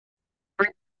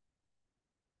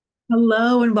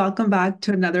Hello, and welcome back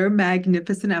to another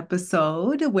magnificent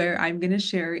episode where I'm going to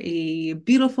share a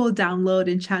beautiful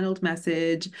download and channeled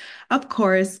message, of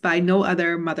course, by no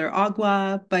other Mother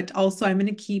Agua, but also I'm going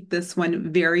to keep this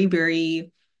one very,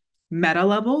 very meta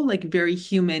level, like very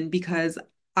human, because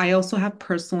I also have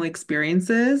personal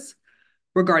experiences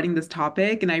regarding this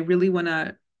topic, and I really want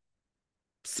to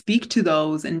speak to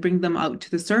those and bring them out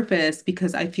to the surface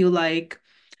because I feel like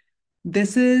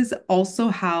this is also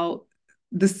how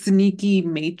the sneaky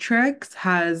matrix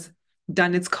has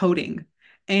done its coding.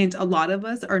 And a lot of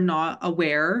us are not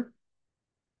aware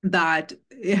that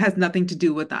it has nothing to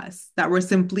do with us, that we're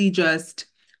simply just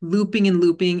looping and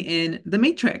looping in the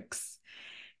matrix.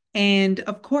 And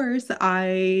of course,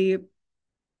 I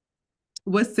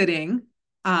was sitting,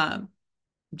 um,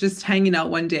 just hanging out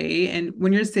one day. And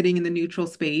when you're sitting in the neutral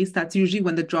space, that's usually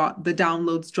when the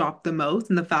downloads drop the most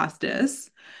and the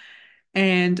fastest.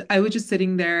 And I was just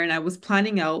sitting there and I was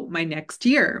planning out my next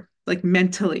year, like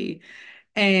mentally.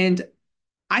 And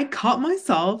I caught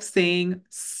myself saying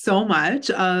so much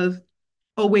of,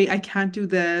 oh, wait, I can't do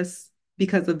this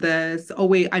because of this. Oh,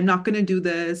 wait, I'm not going to do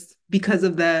this because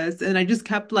of this. And I just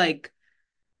kept like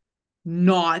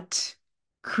not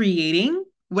creating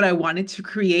what I wanted to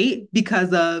create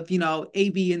because of, A,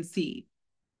 B, and C.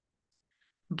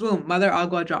 Boom, Mother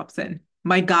Agua drops in.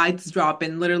 My guides drop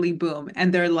in, literally, boom.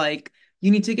 And they're like, you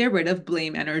need to get rid of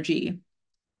blame energy.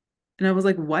 And I was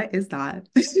like, what is that?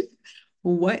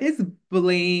 What is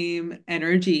blame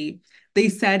energy? They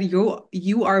said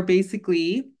you are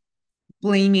basically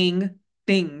blaming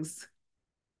things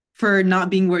for not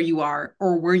being where you are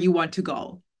or where you want to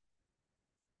go.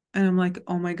 And I'm like,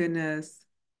 oh my goodness.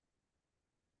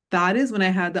 That is when I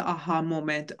had the aha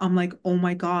moment. I'm like, oh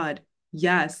my God,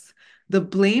 yes. The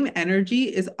blame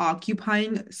energy is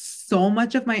occupying so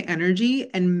much of my energy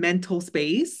and mental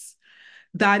space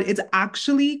that it's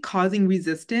actually causing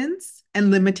resistance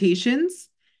and limitations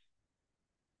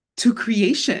to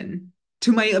creation,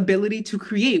 to my ability to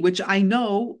create, which I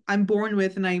know I'm born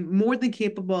with and I'm more than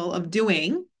capable of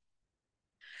doing.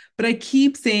 But I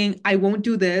keep saying, I won't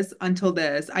do this until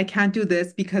this. I can't do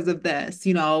this because of this.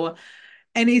 And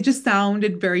it just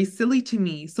sounded very silly to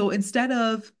me. So instead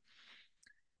of,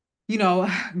 you know,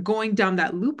 going down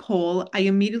that loophole, I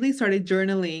immediately started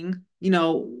journaling,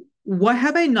 what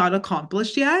have I not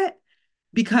accomplished yet?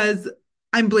 Because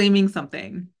I'm blaming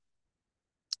something.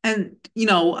 And,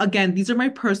 again, these are my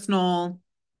personal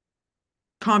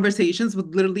conversations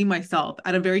with literally myself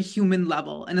at a very human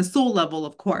level and a soul level,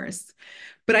 of course.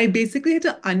 But I basically had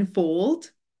to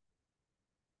unfold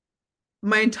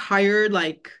my entire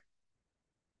like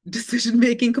decision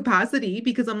making capacity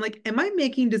because I'm like, am I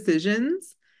making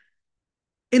decisions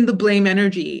in the blame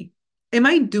energy? Am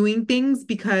I doing things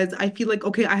because I feel like,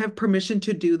 okay, I have permission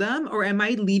to do them, or am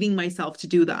I leading myself to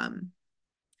do them?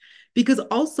 Because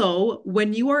also,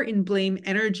 when you are in blame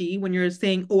energy, when you're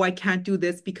saying, oh, I can't do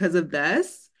this because of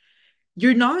this,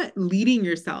 you're not leading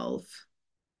yourself.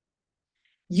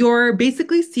 You're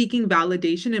basically seeking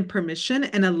validation and permission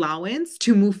and allowance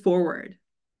to move forward.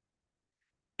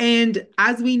 And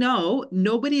as we know,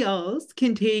 nobody else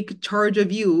can take charge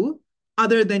of you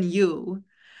other than you.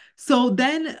 So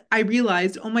then I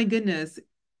realized, oh my goodness,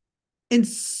 in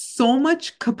so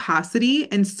much capacity,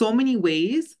 in so many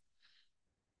ways,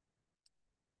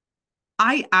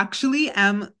 I actually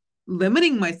am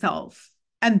limiting myself.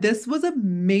 And this was a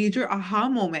major aha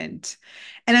moment.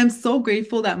 And I'm so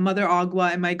grateful that Mother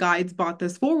Agua and my guides brought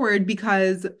this forward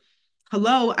because,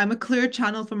 hello, I'm a clear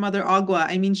channel for Mother Agua.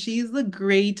 I mean, she's the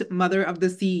great mother of the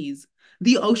seas.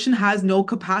 The ocean has no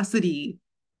capacity,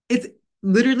 it's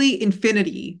literally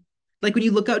infinity. Like when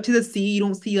you look out to the sea, you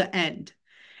don't see an end.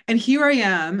 And here I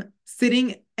am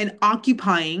sitting and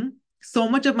occupying so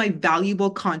much of my valuable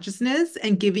consciousness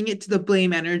and giving it to the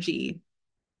blame energy.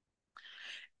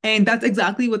 And that's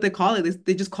exactly what they call it.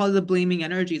 They just call it the blaming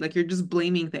energy. Like you're just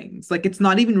blaming things. Like it's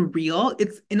not even real,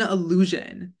 it's an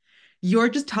illusion. You're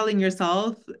just telling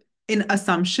yourself an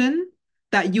assumption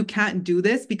that you can't do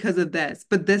this because of this,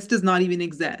 but this does not even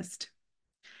exist.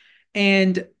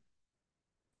 And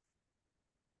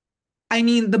I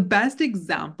mean, the best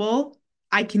example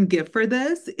I can give for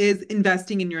this is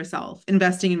investing in yourself,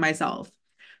 investing in myself.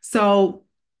 So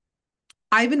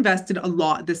I've invested a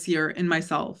lot this year in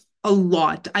myself, a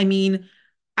lot. I mean,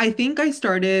 I think I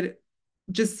started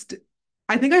just,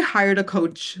 I think I hired a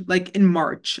coach like in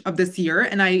March of this year,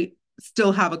 and I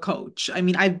still have a coach. I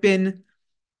mean, I've been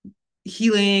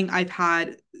healing, I've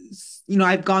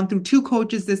gone through two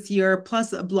coaches this year,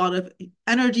 plus a lot of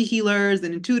energy healers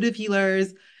and intuitive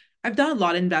healers. I've done a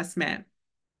lot of investment.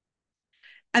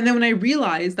 And then when I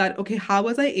realized that, okay, how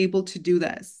was I able to do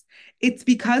this? It's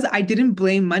because I didn't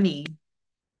blame money.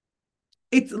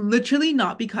 It's literally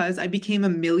not because I became a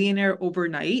millionaire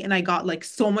overnight and I got like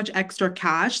so much extra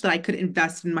cash that I could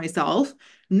invest in myself.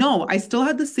 No, I still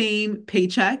had the same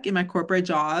paycheck in my corporate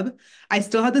job. I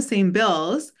still had the same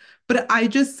bills, but I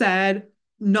just said,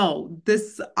 no,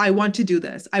 I want to do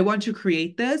this. I want to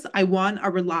create this. I want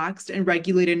a relaxed and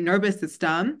regulated nervous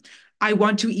system. I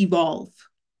want to evolve.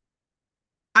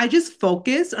 I just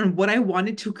focused on what I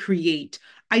wanted to create.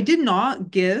 I did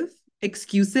not give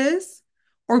excuses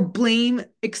or blame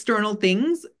external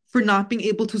things for not being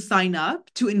able to sign up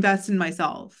to invest in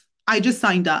myself. I just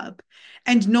signed up.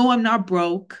 And no, I'm not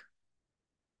broke.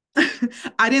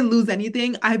 I didn't lose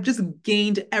anything. I've just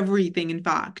gained everything, in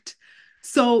fact.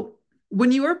 So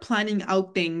when you are planning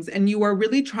out things and you are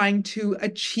really trying to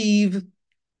achieve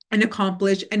and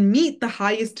accomplish and meet the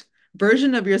highest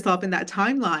version of yourself in that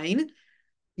timeline,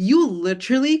 you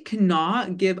literally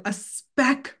cannot give a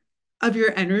speck of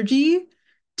your energy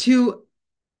to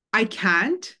I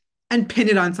can't and pin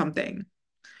it on something.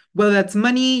 Whether that's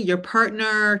money, your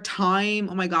partner, time.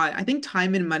 Oh my God. I think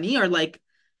time and money are like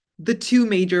the two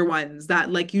major ones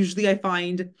that like usually I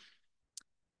find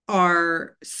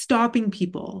are stopping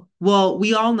people. Well,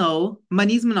 we all know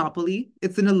money's monopoly.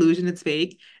 It's an illusion, it's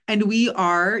fake. And we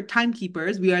are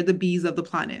timekeepers. We are the bees of the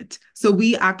planet. So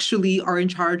we actually are in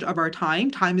charge of our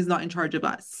time. Time is not in charge of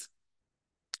us.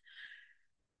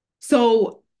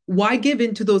 So why give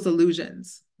in to those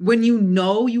illusions when you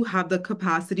know you have the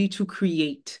capacity to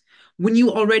create, when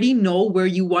you already know where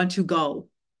you want to go?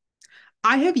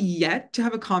 I have yet to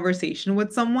have a conversation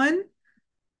with someone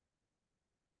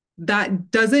that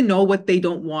doesn't know what they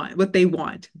don't want, what they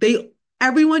want.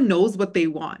 Everyone knows what they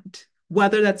want.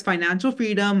 Whether that's financial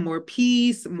freedom, more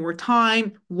peace, more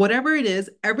time, whatever it is,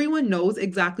 everyone knows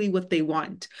exactly what they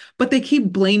want, but they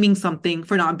keep blaming something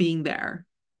for not being there.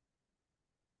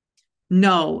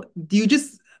 No, you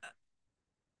just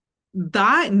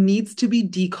that needs to be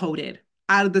decoded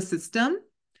out of the system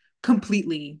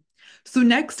completely. So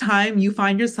next time you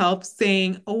find yourself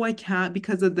saying, "Oh, I can't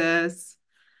because of this.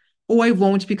 Oh, I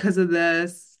won't because of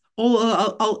this.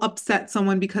 Oh, I'll upset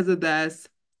someone because of this."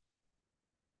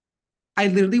 I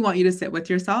literally want you to sit with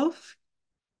yourself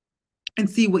and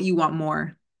see what you want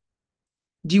more.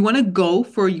 Do you want to go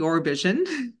for your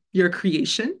vision, your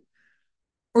creation,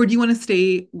 or do you want to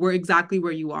stay exactly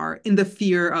where you are in the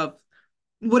fear of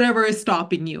whatever is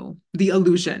stopping you, the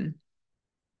illusion?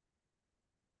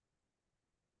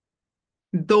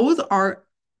 Those are,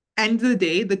 end of the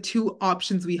day, the two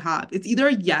options we have. It's either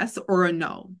a yes or a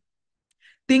no.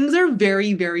 Things are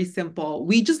very, very simple.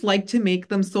 We just like to make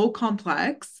them so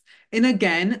complex. And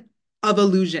again, of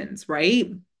illusions,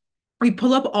 right? We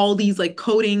pull up all these like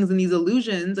codings and these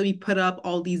illusions and we put up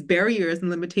all these barriers and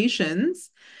limitations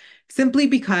simply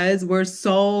because we're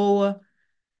so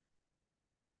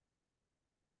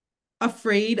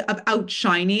afraid of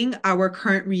outshining our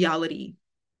current reality.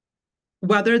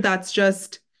 Whether that's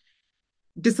just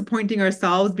disappointing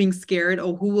ourselves, being scared,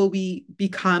 oh, who will we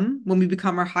become when we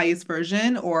become our highest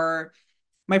version? Or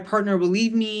my partner will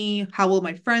leave me. How will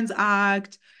my friends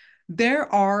act?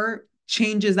 There are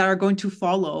changes that are going to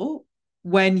follow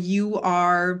when you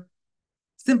are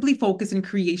simply focused in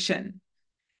creation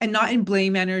and not in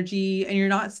blame energy, and you're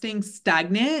not staying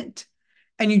stagnant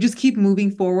and you just keep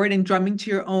moving forward and drumming to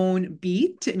your own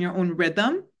beat and your own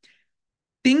rhythm.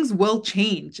 Things will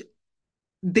change.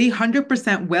 They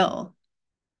 100% will,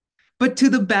 but to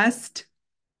the best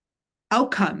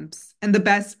outcomes and the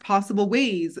best possible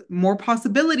ways, more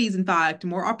possibilities, in fact,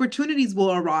 more opportunities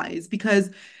will arise because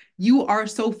you are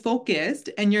so focused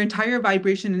and your entire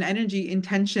vibration and energy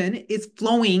intention is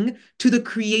flowing to the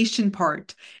creation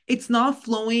part. It's not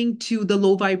flowing to the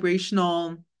low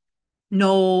vibrational,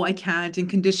 no, I can't, and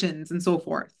conditions and so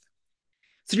forth.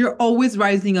 So you're always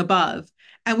rising above.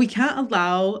 And we can't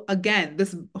allow, again,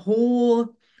 this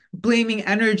whole blaming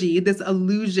energy, this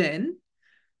illusion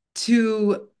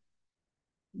to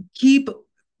keep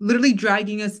literally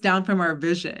dragging us down from our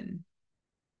vision.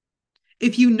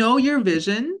 If you know your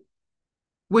vision,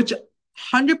 which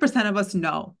 100% of us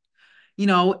know,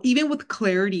 even with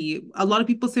clarity, a lot of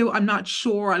people say, well, I'm not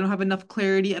sure. I don't have enough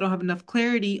clarity. I don't have enough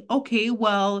clarity. Okay,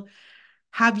 well,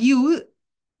 have you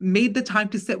made the time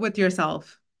to sit with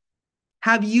yourself?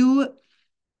 Have you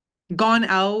gone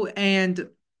out and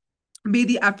made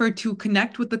the effort to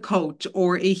connect with a coach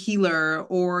or a healer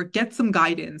or get some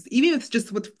guidance, even if it's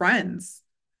just with friends,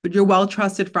 with your well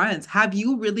trusted friends? Have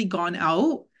you really gone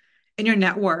out in your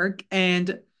network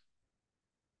and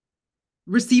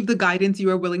received the guidance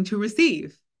you are willing to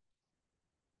receive?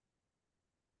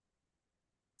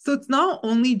 So it's not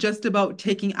only just about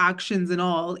taking actions and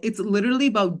all, it's literally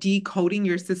about decoding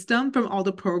your system from all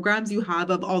the programs you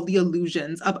have of all the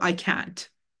illusions of I can't.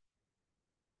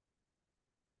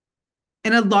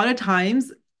 And a lot of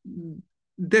times,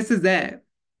 this is it.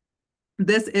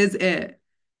 This is it.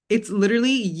 It's literally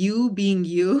you being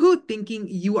you, thinking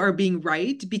you are being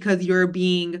right because you're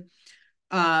being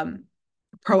um,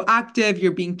 proactive,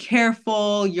 you're being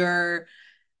careful, you're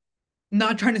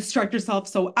not trying to stretch yourself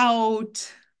so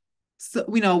out. So,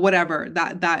 whatever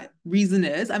that reason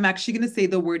is, I'm actually going to say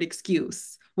the word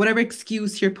excuse. Whatever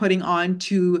excuse you're putting on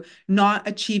to not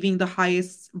achieving the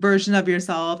highest version of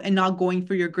yourself and not going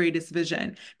for your greatest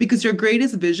vision, because your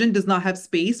greatest vision does not have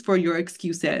space for your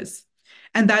excuses.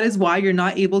 And that is why you're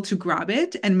not able to grab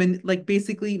it and like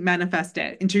basically manifest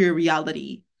it into your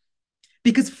reality.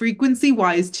 Because frequency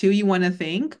wise, too, you want to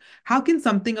think, how can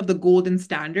something of the golden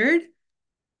standard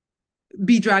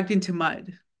be dragged into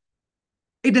mud?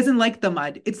 It doesn't like the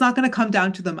mud. It's not going to come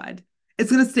down to the mud.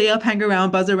 It's going to stay up, hang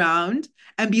around, buzz around,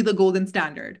 and be the golden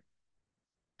standard.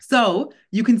 So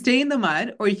you can stay in the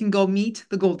mud or you can go meet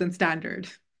the golden standard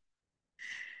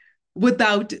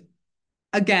without,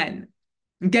 again,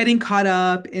 getting caught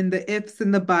up in the ifs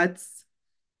and the buts.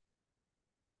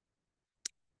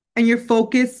 And your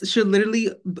focus should literally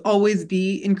always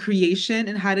be in creation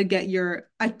and how to get your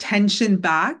attention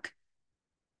back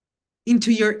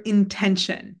into your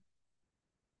intention.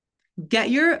 Get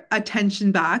your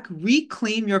attention back,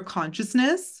 reclaim your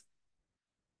consciousness,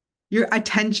 your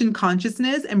attention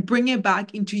consciousness, and bring it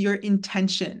back into your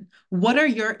intention. What are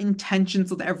your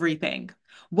intentions with everything?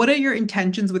 What are your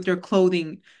intentions with your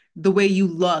clothing, the way you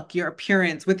look, your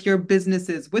appearance, with your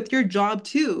businesses, with your job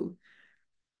too,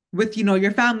 with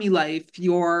your family life,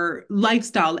 your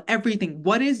lifestyle, everything?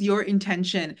 What is your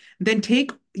intention? Then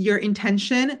take your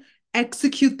intention,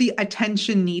 execute the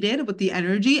attention needed with the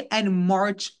energy, and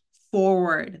march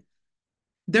forward.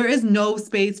 There is no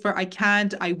space for I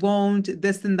can't, I won't,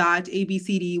 this and that, A, B,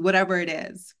 C, D, whatever it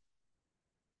is.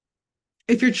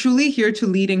 If you're truly here to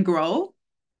lead and grow,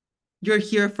 you're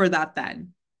here for that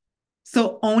then.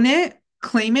 So own it,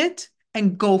 claim it,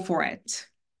 and go for it.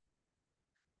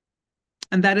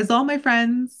 And that is all, my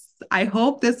friends. I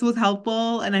hope this was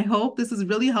helpful. And I hope this is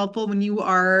really helpful when you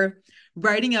are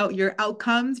writing out your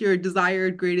outcomes, your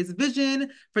desired greatest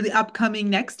vision for the upcoming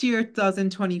next year,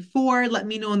 2024. Let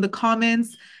me know in the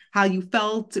comments how you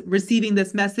felt receiving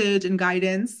this message and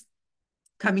guidance.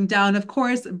 Coming down, of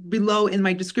course, below in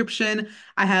my description,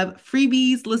 I have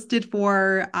freebies listed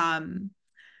for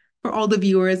all the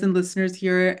viewers and listeners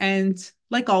here. And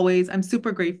like always, I'm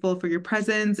super grateful for your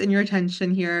presence and your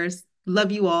attention here.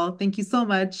 Love you all. Thank you so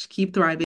much. Keep thriving.